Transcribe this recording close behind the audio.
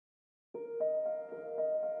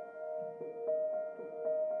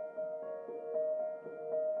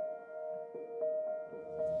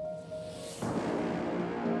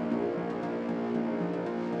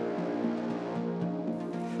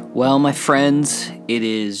Well, my friends, it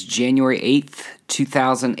is January 8th,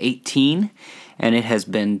 2018, and it has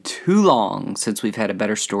been too long since we've had a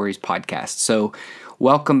Better Stories podcast. So,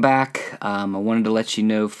 welcome back. I wanted to let you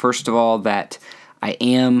know, first of all, that I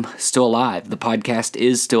am still alive. The podcast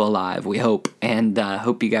is still alive, we hope, and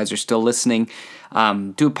hope you guys are still listening.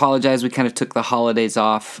 Do apologize, we kind of took the holidays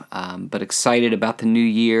off, but excited about the new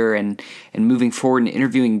year and moving forward and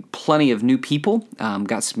interviewing plenty of new people.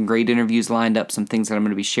 Got some great interviews lined up, some things that I'm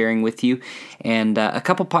going to be sharing with you, and a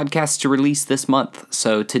couple podcasts to release this month.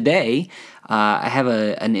 So today, I have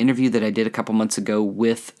an interview that I did a couple months ago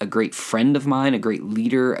with a great friend of mine, a great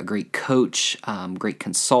leader, a great coach, great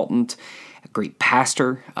consultant, a great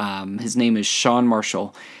pastor. His name is Sean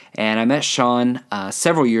Marshall, and I met Sean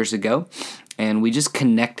several years ago. And we just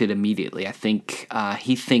connected immediately. I think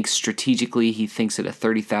he thinks strategically. He thinks at a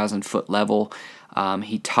 30,000-foot level.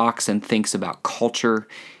 He talks and thinks about culture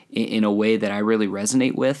in a way that I really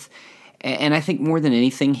resonate with. And I think more than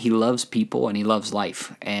anything, he loves people and he loves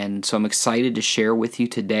life. And so I'm excited to share with you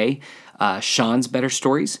today Sean's Better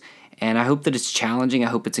Stories. And I hope that it's challenging. I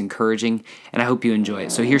hope it's encouraging. And I hope you enjoy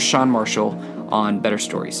it. So here's Sean Marshall on Better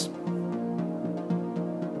Stories.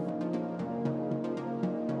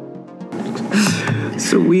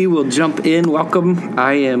 So we will jump in. Welcome.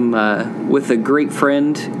 I am with a great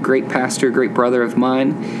friend, great pastor, great brother of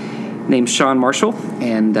mine named Sean Marshall,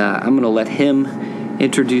 and I'm going to let him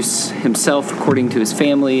introduce himself according to his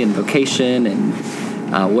family and vocation and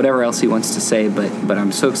whatever else he wants to say. But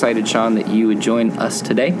I'm so excited, Sean, that you would join us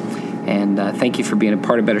today, and thank you for being a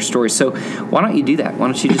part of Better Stories. So why don't you do that? Why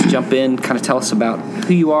don't you just jump in, kind of tell us about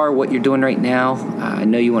who you are, what you're doing right now. I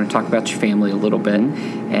know you want to talk about your family a little bit,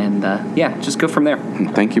 and just go from there.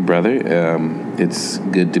 Thank you, brother. It's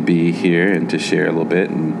good to be here and to share a little bit,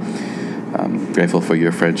 and I'm grateful for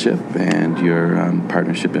your friendship and your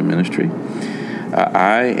partnership in ministry.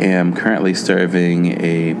 I am currently serving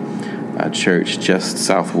a church just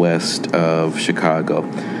southwest of Chicago,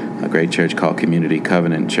 a great church called Community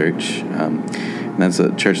Covenant Church. And that's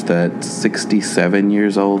a church that's 67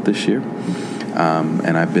 years old this year.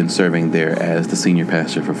 And I've been serving there as the senior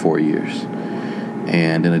pastor for 4 years.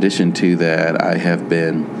 And in addition to that, I have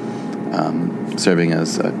been serving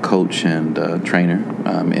as a coach and trainer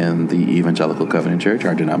in the Evangelical Covenant Church,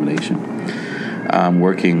 our denomination.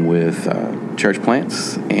 Working with church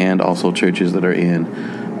plants and also churches that are in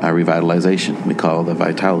revitalization. We call the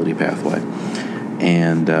Vitality Pathway.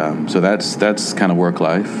 And so that's kind of work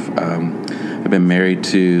life. I've been married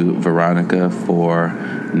to Veronica for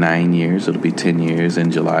 9 years. It'll be 10 years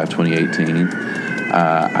in July of 2018.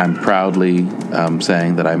 I'm proudly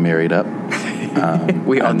saying that I married up.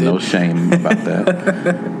 We all did. No shame about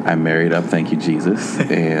that. I married up, thank you, Jesus.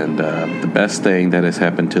 And the best thing that has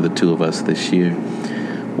happened to the two of us this year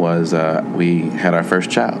was we had our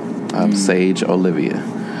first child, Sage Olivia,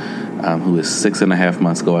 who is 6.5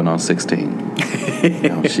 months going on 16.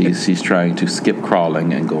 She's trying to skip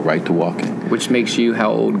crawling and go right to walking. Which makes you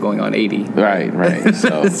how old going on 80? Right.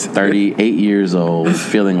 So 38 years old,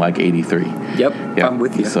 feeling like 83. Yep. I'm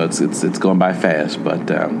with you. So it's going by fast, but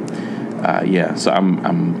so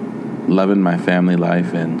I'm loving my family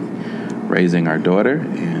life and raising our daughter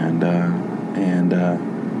and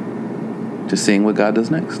just seeing what God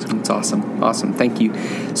does next. That's awesome. Thank you.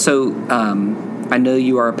 So I know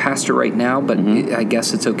you are a pastor right now, but I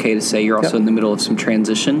guess it's okay to say you're also in the middle of some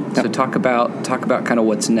transition. Yep. So talk about kind of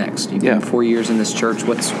what's next. You've been 4 years in this church.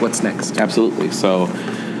 What's next? Absolutely. So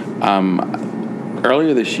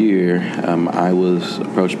earlier this year, I was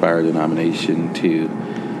approached by our denomination to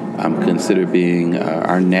consider being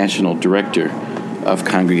our national director of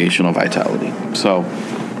congregational vitality. So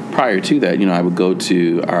prior to that, I would go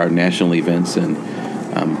to our national events and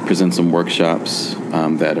present some workshops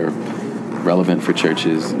that are relevant for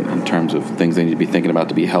churches in terms of things they need to be thinking about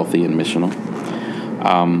to be healthy and missional.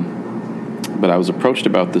 But I was approached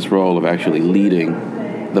about this role of actually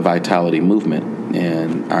leading the vitality movement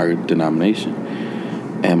in our denomination.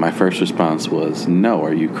 And my first response was, no,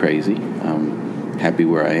 are you crazy? I'm happy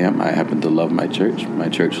where I am. I happen to love my church. My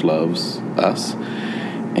church loves us.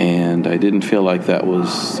 And I didn't feel like that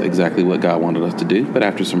was exactly what God wanted us to do. But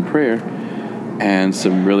after some prayer and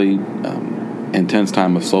some really intense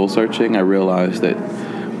time of soul searching, I realized that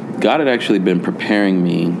God had actually been preparing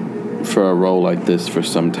me for a role like this for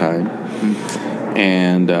some time.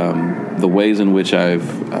 And the ways in which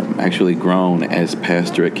I've actually grown as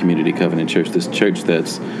pastor at Community Covenant Church, this church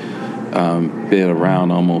that's been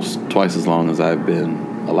around almost twice as long as I've been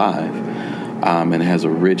alive, and has a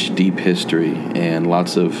rich, deep history and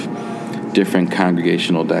lots of different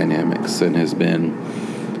congregational dynamics, and has been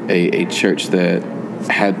a church that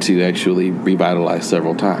had to actually revitalize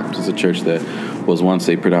several times. It's a church that was once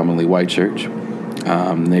a predominantly white church.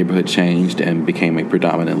 Neighborhood changed and became a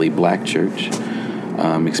predominantly black church.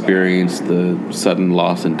 Experienced the sudden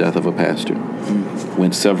loss and death of a pastor.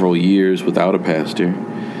 Went several years without a pastor,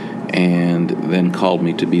 and then called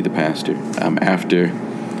me to be the pastor. After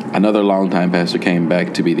another longtime pastor came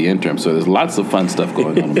back to be the interim. So there's lots of fun stuff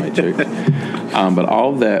going on in my church. But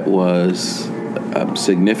all of that was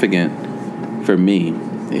significant for me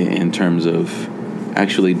in terms of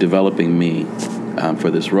actually developing me for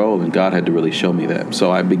this role, and God had to really show me that.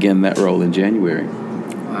 So I began that role in January.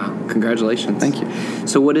 Wow. Congratulations. Thank you.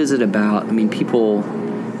 So what is it about, people,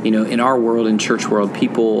 in our world, in church world,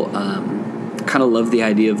 people kind of love the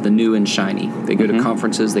idea of the new and shiny. They go to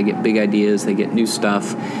conferences, they get big ideas, they get new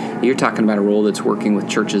stuff. You're talking about a role that's working with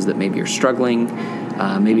churches that maybe are struggling,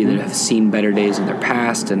 maybe that have seen better days in their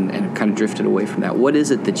past and have kind of drifted away from that. What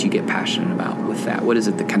is it that you get passionate about with that? What is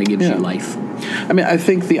it that kind of gives you life? I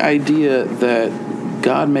think the idea that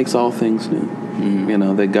God makes all things new,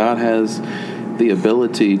 that God has the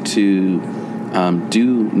ability to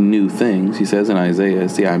do new things. He says in Isaiah,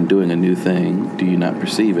 "See, I'm doing a new thing. Do you not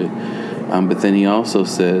perceive it?" But then he also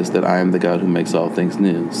says that I am the God who makes all things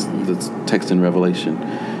new. That's text in Revelation.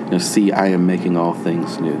 "See, I am making all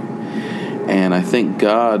things new." And I think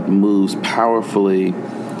God moves powerfully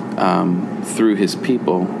through his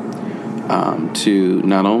people to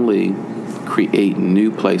not only create new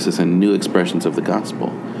places and new expressions of the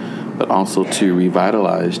gospel, but also to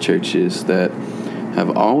revitalize churches that have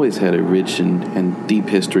always had a rich and deep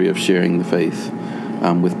history of sharing the faith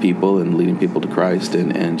with people and leading people to Christ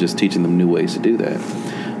and just teaching them new ways to do that.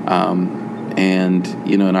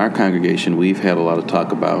 In our congregation, we've had a lot of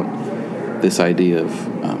talk about this idea of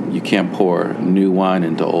you can't pour new wine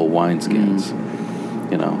into old wineskins,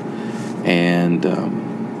 and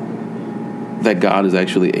that God is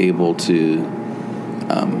actually able to,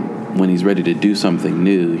 when he's ready to do something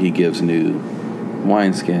new, he gives new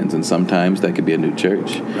wineskins. And sometimes that could be a new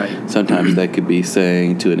church. Right. Sometimes that could be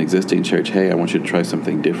saying to an existing church, "Hey, I want you to try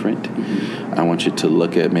something different. I want you to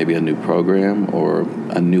look at maybe a new program or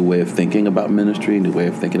a new way of thinking about ministry, a new way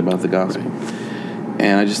of thinking about the gospel." Right.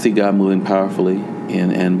 And I just see God moving powerfully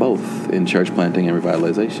in both, in church planting and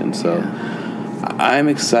revitalization. So I'm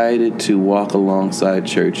excited to walk alongside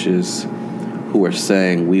churches who are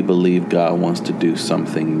saying, "We believe God wants to do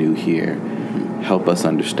something new here. Help us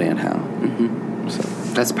understand how." So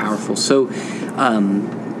that's powerful. So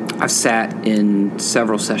I've sat in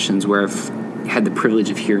several sessions where I've had the privilege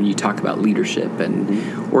of hearing you talk about leadership and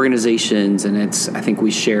organizations, and I think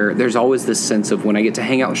we share, there's always this sense of when I get to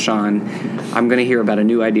hang out with Sean, I'm going to hear about a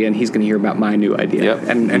new idea and he's going to hear about my new idea. Yep.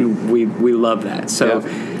 And we love that. So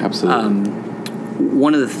absolutely.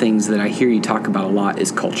 One of the things that I hear you talk about a lot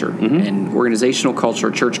is culture and organizational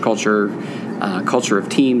culture, church culture, culture of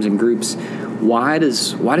teams and groups. Why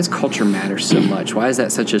does culture matter so much? Why is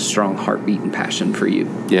that such a strong heartbeat and passion for you?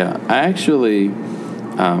 Yeah, I actually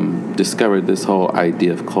discovered this whole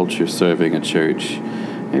idea of culture serving a church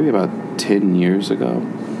maybe about 10 years ago.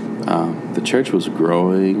 The church was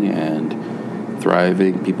growing and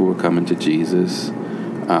thriving. People were coming to Jesus.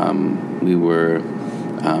 We were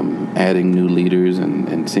adding new leaders, and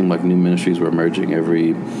it seemed like new ministries were emerging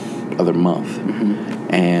every other month.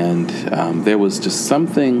 And there was just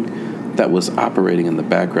something that was operating in the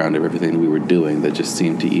background of everything we were doing that just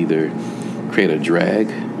seemed to either create a drag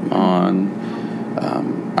on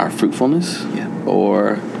our fruitfulness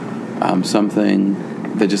or something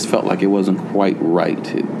that just felt like it wasn't quite right,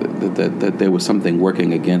 that there was something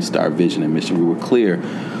working against our vision and mission. We were clear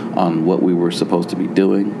on what we were supposed to be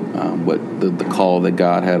doing, what the call that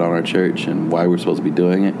God had on our church and why we were supposed to be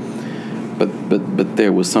doing it. But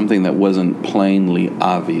there was something that wasn't plainly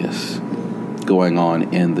obvious going on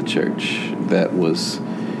in the church that was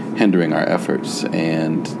hindering our efforts,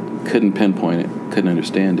 and couldn't pinpoint it, couldn't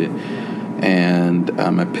understand it. And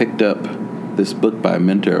I picked up this book by a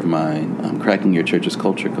mentor of mine, Cracking Your Church's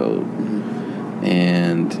Culture Code.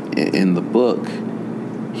 And in the book,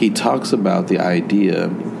 he talks about the idea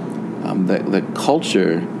that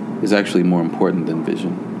culture is actually more important than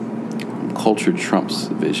vision. Culture trumps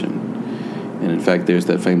vision. And in fact, there's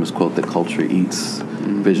that famous quote that culture eats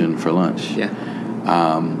vision for lunch.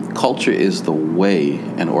 Culture is the way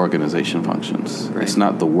an organization functions. Right. It's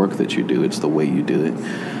not the work that you do, it's the way you do it.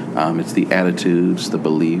 It's the attitudes, the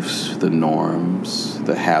beliefs, the norms,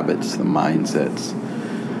 the habits, the mindsets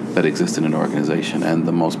that exist in an organization. And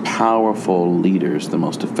the most powerful leaders, the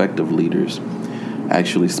most effective leaders,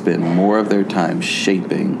 actually spend more of their time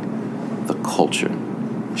shaping the culture,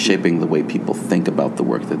 shaping the way people think about the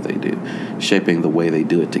work that they do, shaping the way they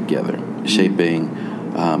do it together, shaping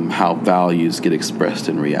how values get expressed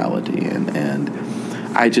in reality. And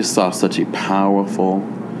I just saw such a powerful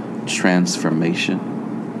transformation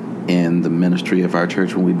in the ministry of our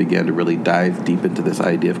church when we began to really dive deep into this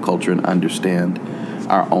idea of culture and understand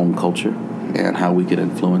our own culture and how we could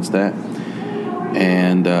influence that.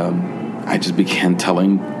 And I just began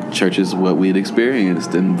telling churches what we had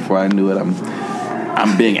experienced, and before I knew it,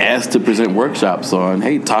 I'm being asked to present workshops on,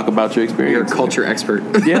 hey, talk about your experience. You're a culture expert.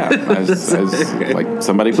 Yeah, as like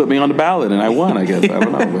somebody put me on the ballot and I won, I guess. I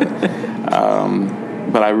don't know.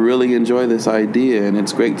 But I really enjoy this idea, and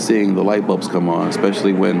it's great seeing the light bulbs come on,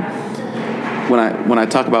 especially when I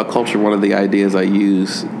talk about culture. One of the ideas I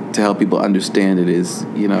use to help people understand it is,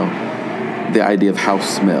 the idea of house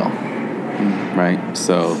smell, right?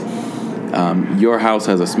 So your house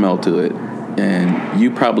has a smell to it, and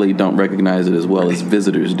you probably don't recognize it as well as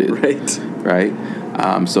visitors do. Right?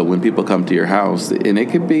 So when people come to your house, and it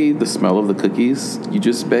could be the smell of the cookies you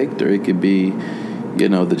just baked, or it could be,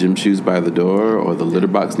 the gym shoes by the door, or the litter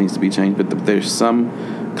box needs to be changed. But there's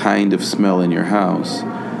some kind of smell in your house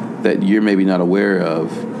that you're maybe not aware of,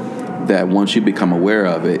 that once you become aware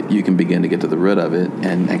of it, you can begin to get to the root of it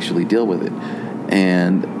and actually deal with it.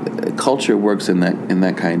 And culture works in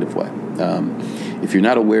that kind of way. If you're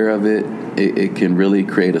not aware of it, it can really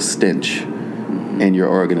create a stench in your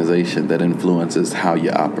organization that influences how you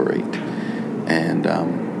operate. And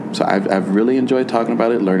so I've really enjoyed talking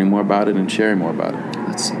about it, learning more about it, and sharing more about it.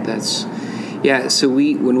 That's yeah. So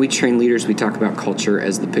when we train leaders, we talk about culture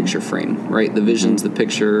as the picture frame, right? The vision's the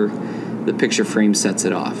picture. The picture frame sets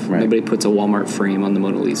it off. Right. Nobody puts a Walmart frame on the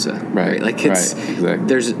Mona Lisa, right? Like it's exactly.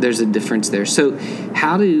 There's a difference there. So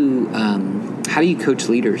how do you coach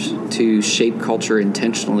leaders to shape culture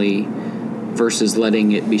intentionally versus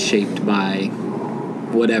letting it be shaped by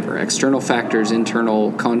whatever external factors,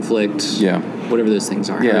 internal conflict, whatever those things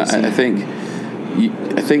are? Yeah, I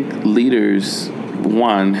think leaders,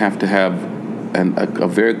 one, have to have a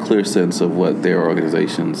very clear sense of what their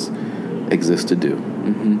organizations exist to do.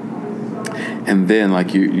 Mm-hmm. And then,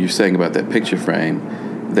 like you're saying about that picture frame,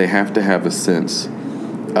 they have to have a sense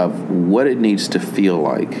of what it needs to feel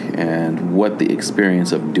like and what the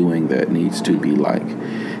experience of doing that needs to be like.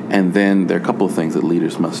 And then there are a couple of things that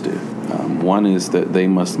leaders must do. One is that they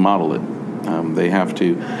must model it. They have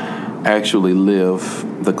to actually live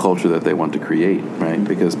the culture that they want to create, right?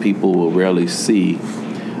 Because people will rarely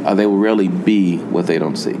they will rarely be what they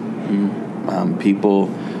don't see.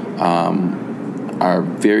 People are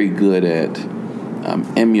very good at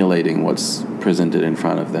emulating what's presented in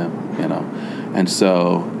front of them, And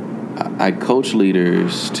so I coach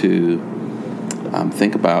leaders to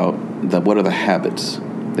think about what are the habits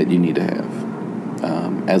that you need to have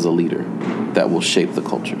as a leader that will shape the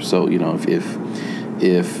culture. So,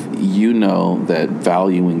 if you know that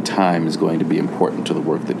valuing time is going to be important to the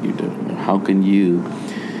work that you do, how can you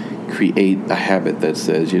create a habit that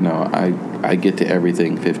says, I get to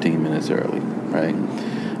everything 15 minutes early, right?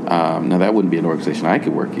 Now that wouldn't be an organization I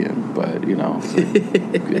could work in, but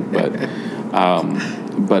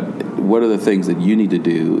but what are the things that you need to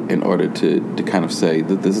do in order to kind of say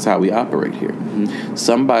that this is how we operate here? Mm-hmm.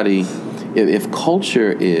 Somebody, if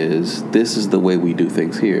culture is this is the way we do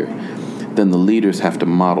things here, then the leaders have to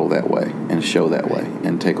model that way and show that way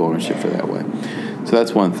and take ownership for that way. So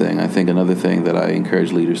that's one thing. I think another thing that I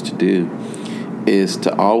encourage leaders to do is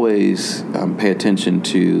to always pay attention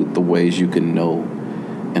to the ways you can know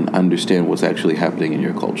and understand what's actually happening in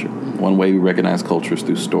your culture. One way we recognize culture is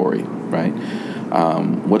through story, right?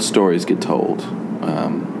 What stories get told?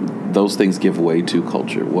 Those things give way to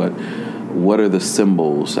culture. What are the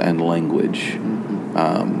symbols and language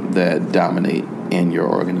that dominate in your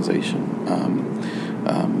organization?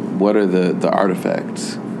 What are the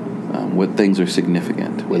artifacts? What things are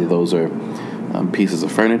significant? Whether those are pieces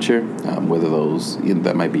of furniture, whether those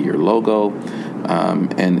that might be your logo,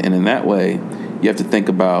 and in that way, you have to think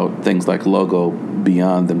about things like logo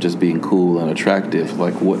beyond them just being cool and attractive.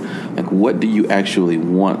 Like what do you actually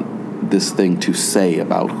want this thing to say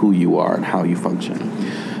about who you are and how you function?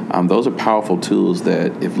 Those are powerful tools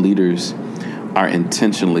that if leaders are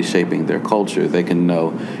intentionally shaping their culture, they can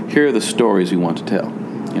know, here are the stories we want to tell.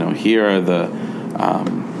 Here are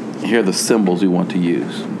the symbols we want to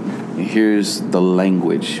use. Here's the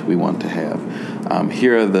language we want to have.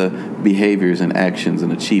 Here are the behaviors and actions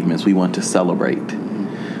and achievements we want to celebrate.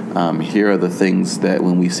 Here are the things that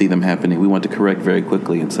when we see them happening, we want to correct very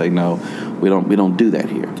quickly and say, no, we don't do that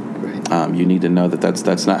here. Right. You need to know that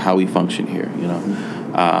that's not how we function here.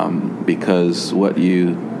 Because what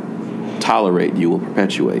you tolerate, you will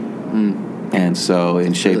perpetuate. And so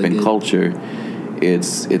in shaping culture,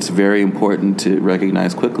 it's very important to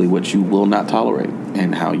recognize quickly what you will not tolerate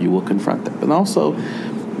and how you will confront them. And also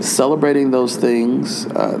celebrating those things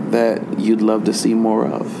that you'd love to see more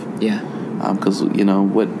of. Yeah. Because,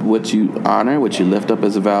 what you honor, what you lift up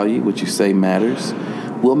as a value, what you say matters,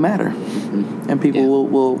 will matter. Mm-hmm. And people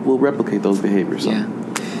will replicate those behaviors. So. Yeah.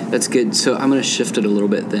 That's good. So I'm going to shift it a little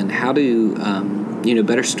bit then. How do,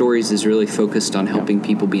 Better Stories is really focused on helping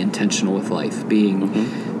people be intentional with life,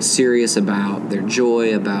 being serious about their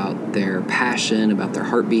joy, about their passion, about their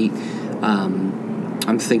heartbeat.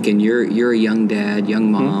 I'm thinking you're a young dad,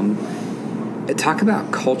 young mom. Talk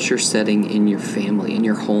about culture setting in your family, in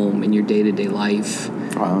your home, in your day-to-day life.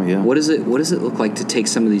 Wow, yeah. What does it look like to take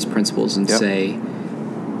some of these principles and say,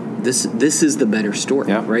 This is the better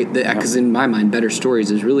story, right? Because in my mind, Better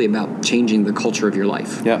Stories is really about changing the culture of your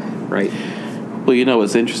life. Yeah. Right? Well,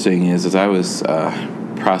 what's interesting is as I was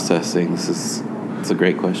processing, it's a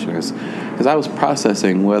great question, as I was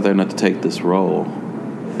processing whether or not to take this role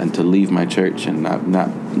and to leave my church and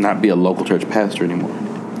not be a local church pastor anymore,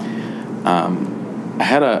 I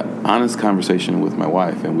had an honest conversation with my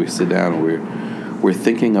wife, and we sit down and we're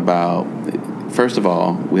thinking about, first of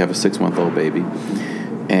all, we have a 6-month-old baby.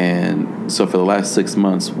 And so for the last 6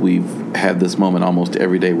 months, we've had this moment almost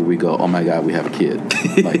every day where we go, oh, my God, we have a kid.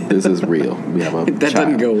 Like, this is real. We have a that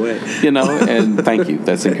child. Doesn't go away. And thank you.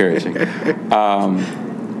 That's encouraging.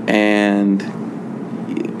 And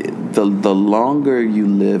the longer you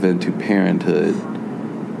live into parenthood,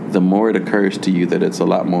 the more it occurs to you that it's a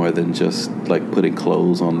lot more than just, like, putting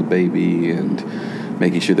clothes on the baby and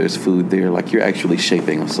making sure there's food there. Like, you're actually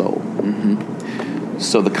shaping a soul. Mm-hmm.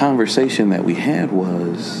 So the conversation that we had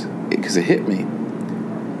was, because it hit me,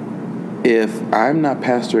 if I'm not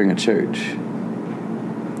pastoring a church,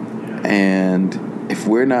 and if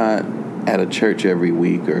we're not at a church every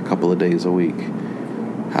week or a couple of days a week,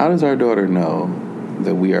 how does our daughter know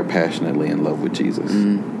that we are passionately in love with Jesus?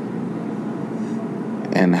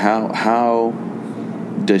 And how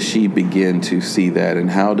does she begin to see that, and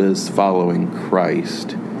how does following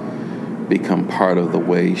Christ become part of the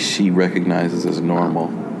way she recognizes as normal,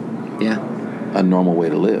 a normal way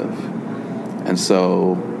to live? And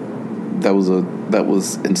so that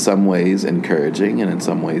was in some ways encouraging and in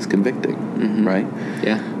some ways convicting, right?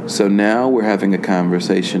 Yeah. So now we're having a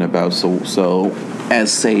conversation about so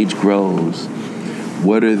as Sage grows,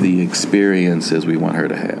 what are the experiences we want her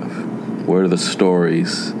to have? What are the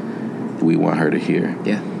stories we want her to hear?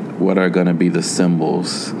 Yeah. What are going to be the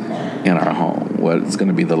symbols in our home? What's going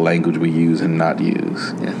to be the language we use and not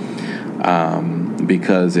use? Yeah.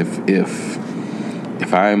 Because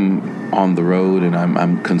if I'm on the road and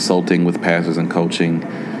I'm consulting with pastors and coaching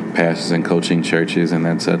churches, and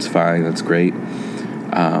that's fine, that's great.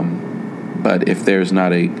 But if there's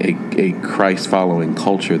not a Christ-following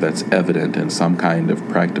culture that's evident in some kind of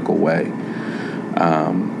practical way,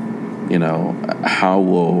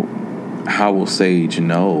 how will Sage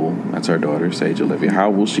know, that's our daughter, Sage Olivia, how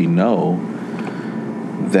will she know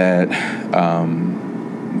that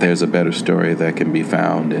there's a better story that can be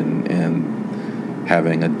found in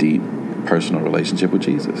having a deep personal relationship with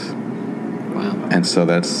Jesus? Wow. And so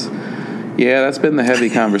that's been the heavy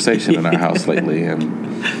conversation in our house lately.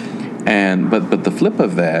 But the flip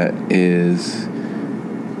of that is,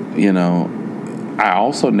 I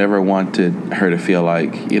also never wanted her to feel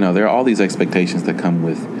like, there are all these expectations that come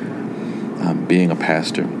with being a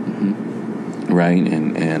pastor, right?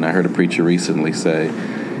 And I heard a preacher recently say,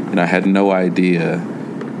 I had no idea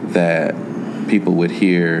that people would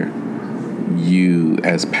hear you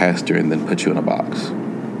as pastor and then put you in a box,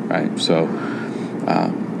 right? So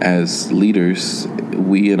as leaders,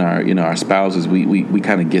 we and our spouses, we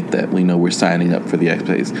kind of get that. We know we're signing up for the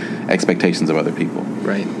expectations of other people.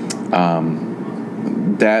 Right.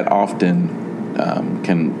 That often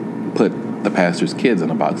can put the pastor's kids in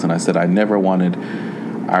a box. And I said I never wanted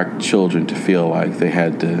our children to feel like they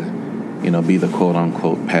had to, be the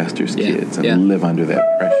quote-unquote pastor's kids and live under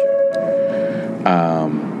that pressure.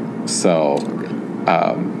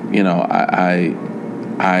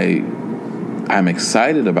 I'm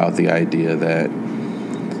excited about the idea that,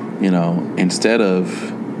 instead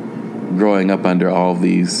of growing up under all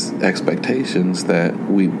these expectations, that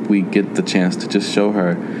we get the chance to just show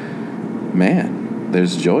her, man,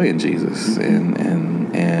 there's joy in Jesus, and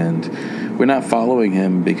we're not following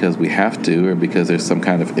him because we have to or because there's some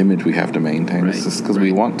kind of image we have to maintain. It's just because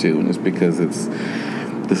we want to, and it's because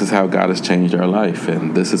this is how God has changed our life,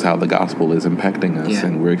 and this is how the gospel is impacting us,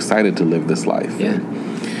 and we're excited to live this life.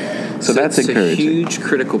 So that's encouraging. It's a huge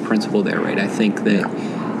critical principle there, right? I think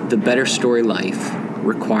that the Better Story life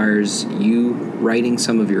requires you writing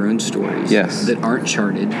some of your own stories that aren't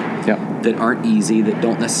charted, that aren't easy, that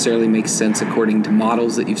don't necessarily make sense according to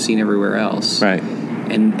models that you've seen everywhere else. Right.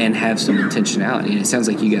 And have some intentionality. And it sounds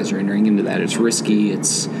like you guys are entering into that. It's risky.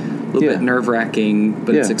 It's a little bit nerve-wracking,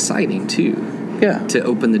 but it's exciting, too. Yeah. To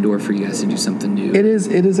open the door for you guys to do something new. It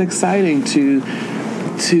is exciting to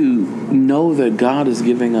know that God is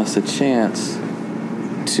giving us a chance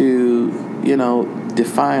to,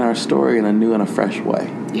 define our story in a new and a fresh way.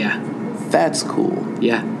 Yeah. That's cool.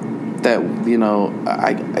 Yeah. That,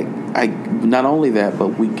 I not only that,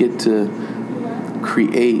 but we get to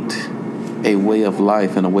create a way of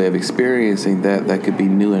life and a way of experiencing that could be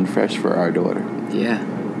new and fresh for our daughter. Yeah.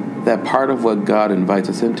 That part of what God invites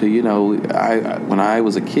us into, when I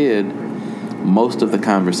was a kid, most of the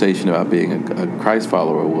conversation about being a Christ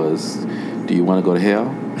follower was, do you want to go to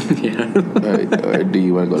hell? or do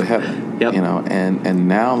you want to go to heaven? Yep. And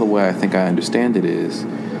now the way I think I understand it is,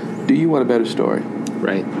 do you want a better story?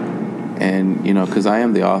 Right. And, because I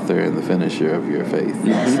am the author and the finisher of your faith.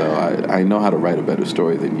 Mm-hmm. So I know how to write a better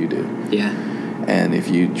story than you do. Yeah. And if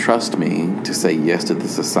you trust me to say yes to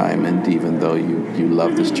this assignment, even though you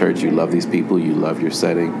love this church, you love these people, you love your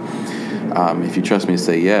setting, if you trust me to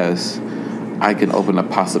say yes, I can open up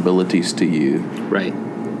possibilities to you. Right.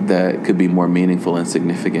 That could be more meaningful and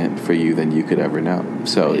significant for you than you could ever know.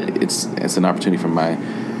 So it's an opportunity for my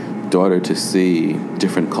daughter to see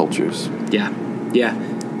different cultures. Yeah. Yeah.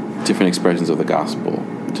 Different expressions of the gospel,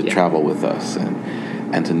 to travel with us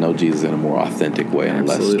and to know Jesus in a more authentic way and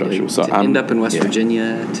less structural. So to end up in West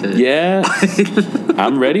Virginia.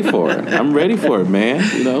 I'm ready for it. I'm ready for it,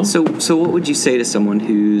 man. So what would you say to someone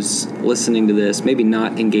who's listening to this, maybe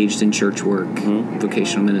not engaged in church work,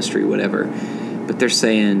 vocational ministry, whatever, but they're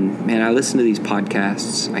saying, man, I listen to these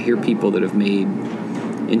podcasts. I hear people that have made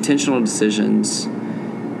intentional decisions,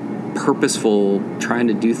 purposeful, trying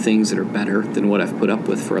to do things that are better than what I've put up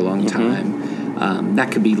with for a long time.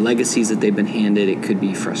 That could be legacies that they've been handed. It could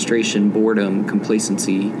be frustration, boredom,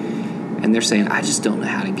 complacency. And they're saying, I just don't know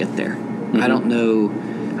how to get there. I don't know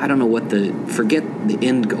forget the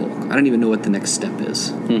end goal. I don't even know what the next step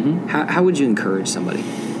is. How would you encourage somebody?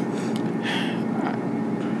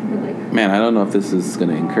 Man, I don't know if this is going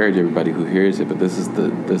to encourage everybody who hears it, but this is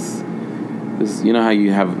how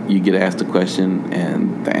you get asked a question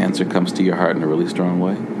and the answer comes to your heart in a really strong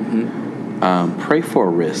way. Pray for a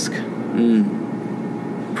risk.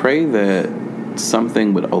 Pray that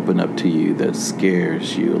something would open up to you that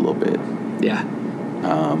scares you a little bit. Yeah.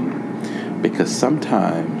 Because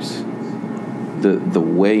sometimes the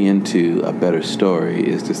way into a better story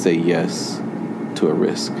is to say yes to a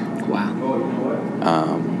risk.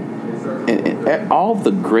 Wow. And all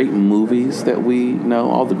the great movies that we know,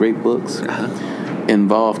 all the great books,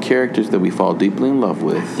 involve characters that we fall deeply in love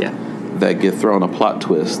with that get thrown a plot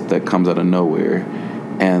twist that comes out of nowhere,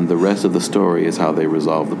 and the rest of the story is how they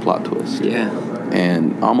resolve the plot twist. Yeah.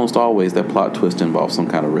 And almost always that plot twist involves some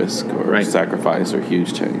kind of risk or sacrifice or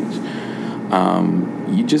huge change.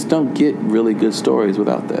 You just don't get really good stories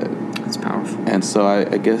without that. That's powerful. And so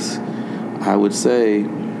I guess I would say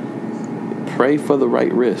pray for the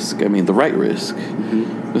right risk. I mean, the right risk.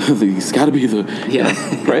 It's got to be the...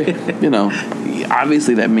 pray.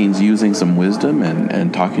 Obviously that means using some wisdom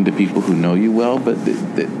and talking to people who know you well, but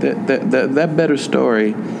that better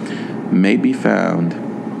story may be found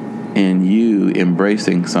in you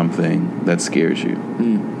embracing something that scares you.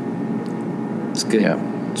 It's good. Yeah.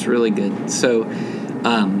 It's really good. So,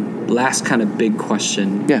 last kind of big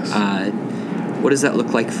question. Yes. What does that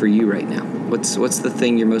look like for you right now? What's the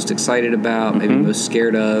thing you're most excited about, maybe most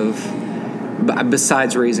scared of?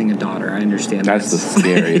 Besides raising a daughter, I understand that's the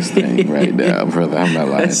scariest thing right now, brother. I'm not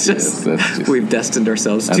lying. That's just we've destined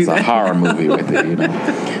ourselves to that. That's a horror movie right there,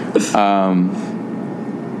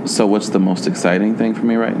 So what's the most exciting thing for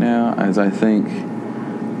me right now? As I think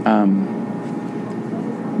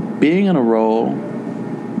being in a role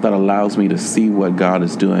that allows me to see what God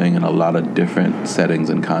is doing in a lot of different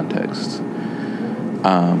settings and contexts.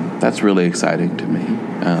 That's really exciting to me.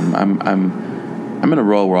 I'm in a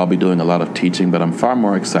role where I'll be doing a lot of teaching, but I'm far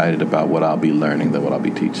more excited about what I'll be learning than what I'll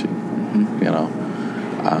be teaching.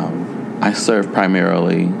 I serve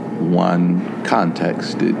primarily one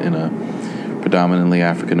context in a predominantly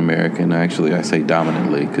African American. Actually, I say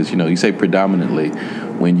dominantly because you say predominantly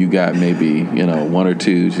when you got maybe one or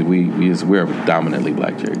two. We're a dominantly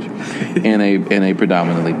black church in a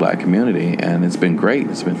predominantly black community, and it's been great.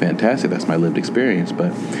 It's been fantastic. That's my lived experience,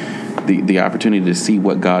 but. The opportunity to see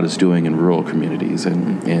what God is doing in rural communities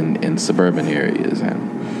and in suburban areas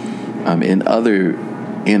and in other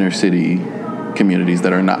inner city communities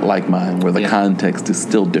that are not like mine, where the context is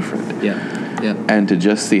still different. Yeah. and to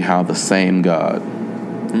just see how the same God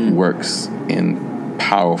works in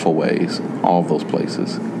powerful ways, all of those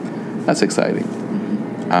places. That's exciting.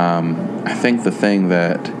 I think the thing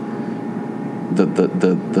that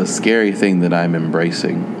the scary thing that I'm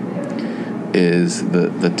embracing is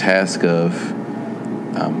the task of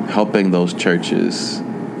helping those churches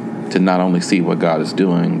to not only see what God is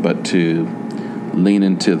doing, but to lean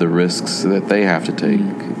into the risks that they have to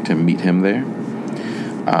take to meet Him there.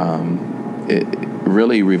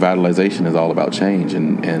 Really, revitalization is all about change,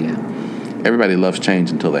 and everybody loves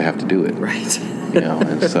change until they have to do it. Right.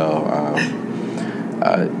 And so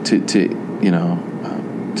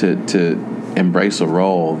to embrace a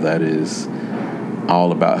role that is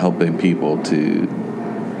all about helping people to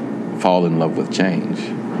fall in love with change,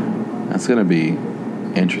 that's going to be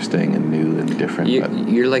interesting and new and different.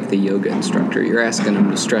 You're like the yoga instructor. You're asking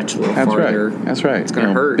them to stretch a little farther. That's right. It's going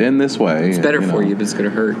to hurt. Bend this way. It's better for you, but it's going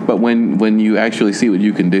to hurt. But when you actually see what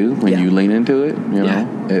you can do, when you lean into it,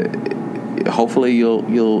 hopefully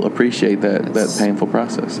you'll appreciate that painful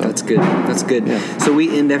process. So. That's good. That's good. Yeah. So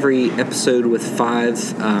we end every episode with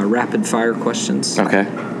 5 rapid fire questions. Okay.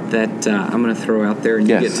 That I'm going to throw out there, and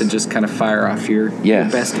you get to just kind of fire off your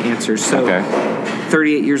best answers. So,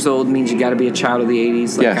 38 years old means you got to be a child of the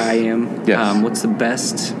 80s, like I am. Yes. What's the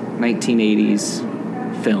best 1980s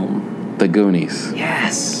film? The Goonies.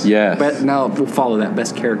 Yes. Yes. But now we'll follow that.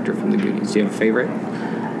 Best character from the Goonies. Do you have a favorite?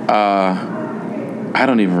 I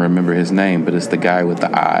don't even remember his name, but it's the guy with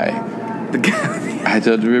the eye. The guy. I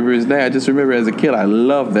don't remember his name. I just remember as a kid, I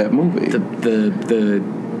loved that movie.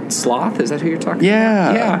 The Sloth? Is that who you're talking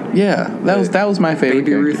about? Yeah. That was my favorite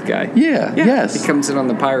Baby character. Ruth guy. Yeah. Yes. He comes in on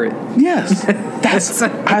the pirate. Yes.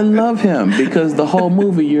 I love him because the whole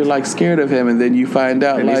movie you're like scared of him, and then you find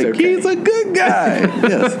out he's a good guy.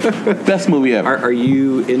 Yes. Best movie ever. Are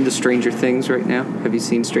you into Stranger Things right now? Have you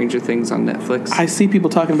seen Stranger Things on Netflix? I see people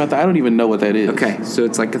talking about that. I don't even know what that is. Okay, so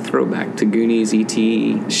it's like a throwback to Goonies,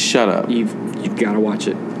 E.T. Shut up. You've got to watch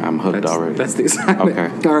it. I'm hooked already. That's the excitement.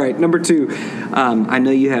 Okay. All right, number 2. I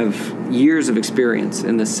know you have years of experience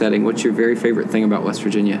in this setting. What's your very favorite thing about West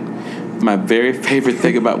Virginia? My very favorite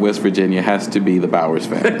thing about West Virginia has to be the Bowers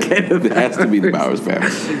family. It has to be the Bowers family.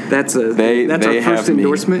 That's our first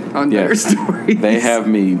endorsement on Better Stories. They have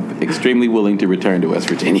me extremely willing to return to West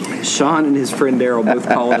Virginia. Sean and his friend Daryl both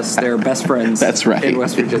call us their best friends. That's right. In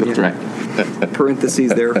West Virginia. That's right.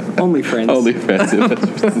 Parentheses, they're only friends. Only friends.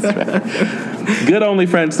 That's right. Good only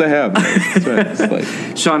friends to have. That's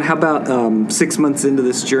right. Sean, how about 6 months into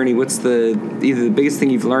this journey, what's either the biggest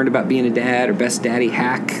thing you've learned about being a dad or best daddy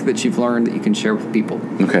hack that you've learned that you can share with people?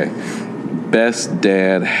 Okay. Best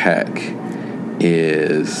dad hack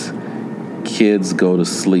is kids go to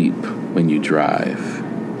sleep when you drive.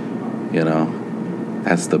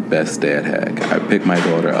 That's the best dad hack. I pick my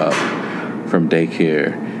daughter up from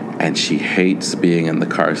daycare, and she hates being in the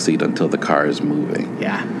car seat until the car is moving.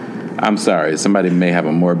 Yeah. I'm sorry. Somebody may have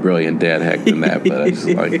a more brilliant dad hack than that, but it's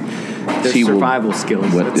like survival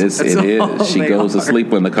skills. It is. She goes to sleep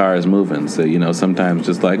when the car is moving. So sometimes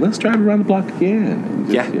just like let's drive around the block again.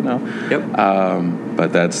 And just, Yep.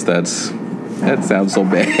 But that sounds so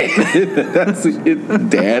bad. That's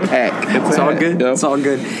dad hack. It's all good. It's all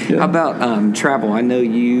good. Yeah. How about travel? I know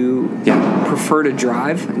you prefer to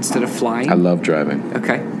drive instead of flying. I love driving.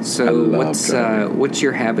 Okay. So what's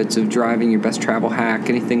your habits of driving? Your best travel hack?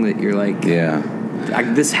 Anything that you're like? Yeah.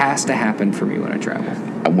 This has to happen for me when I travel.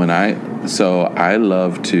 I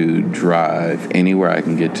love to drive anywhere I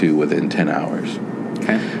can get to within 10 hours.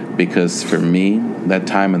 Okay. Because for me, that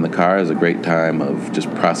time in the car is a great time of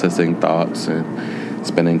just processing thoughts and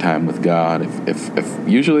spending time with God.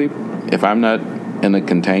 If I'm not in a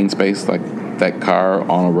contained space like that car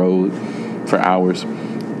on a road for hours,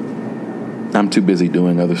 I'm too busy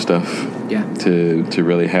doing other stuff to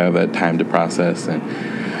really have that time to process.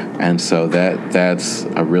 And so that's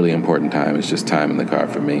a really important time. It's just time in the car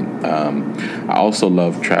for me. I also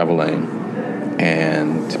love traveling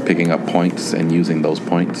and picking up points and using those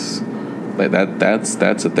points. Like that's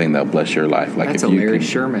a thing that'll bless your life. Like that's a Larry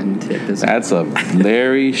Sherman tip, isn't it? That's a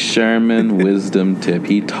Larry Sherman wisdom tip.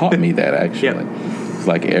 He taught me that actually. It's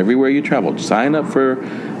like everywhere you travel, sign up for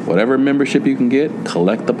whatever membership you can get,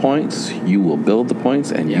 collect the points, you will build the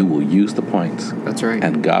points, and you will use the points. That's right.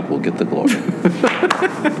 And God will get the glory.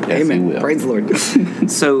 Yes, Amen. He will. Praise the Lord.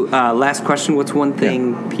 So, last question. What's one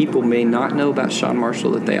thing people may not know about Sean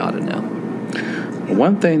Marshall that they ought to know?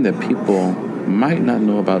 One thing that people might not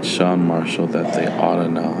know about Sean Marshall that they ought to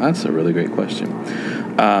know. That's a really great question.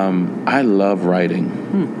 I love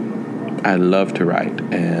writing. I love to write.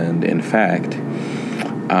 And in fact,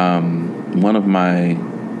 one of my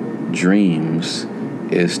dreams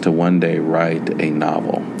is to one day write a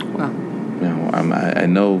novel. Wow. I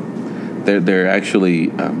know there are actually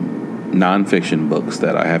nonfiction books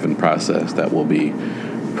that I haven't processed that will be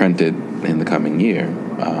printed in the coming year.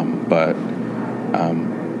 But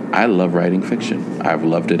I love writing fiction. I've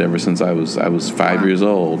loved it ever since I was 5 years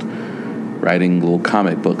old, writing little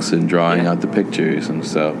comic books and drawing out the pictures. And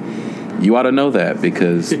so you ought to know that,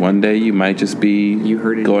 because one day you might just be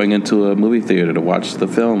going into a movie theater to watch the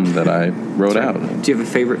film that I wrote out. Do you have a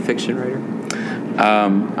favorite fiction writer?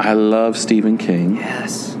 I love Stephen King.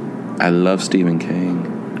 Yes. I love Stephen King.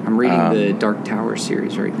 I'm reading the Dark Tower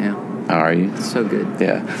series right now. Are you? It's so good.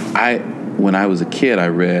 Yeah. When I was a kid, I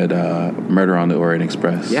read Murder on the Orient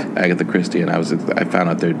Express. Yeah. Agatha Christie, and I found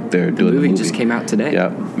out they're doing the movie. Just came out today.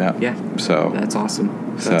 Yeah. So that's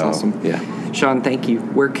awesome. That's awesome. Yeah. Sean, thank you.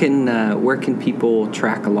 Where can people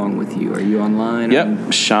track along with you? Are you online? Yep.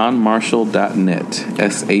 SeanMarshall.net.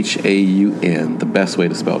 SHAUN. The best way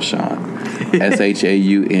to spell Sean.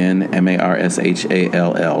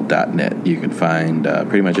 SHAUNMARSHALL.net. You can find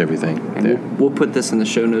pretty much everything and there. We'll put this in the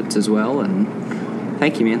show notes as well. And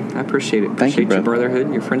thank you, man. I appreciate it. Thank you, your brotherhood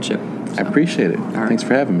and your friendship. I appreciate it. All right. Thanks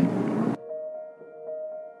for having me.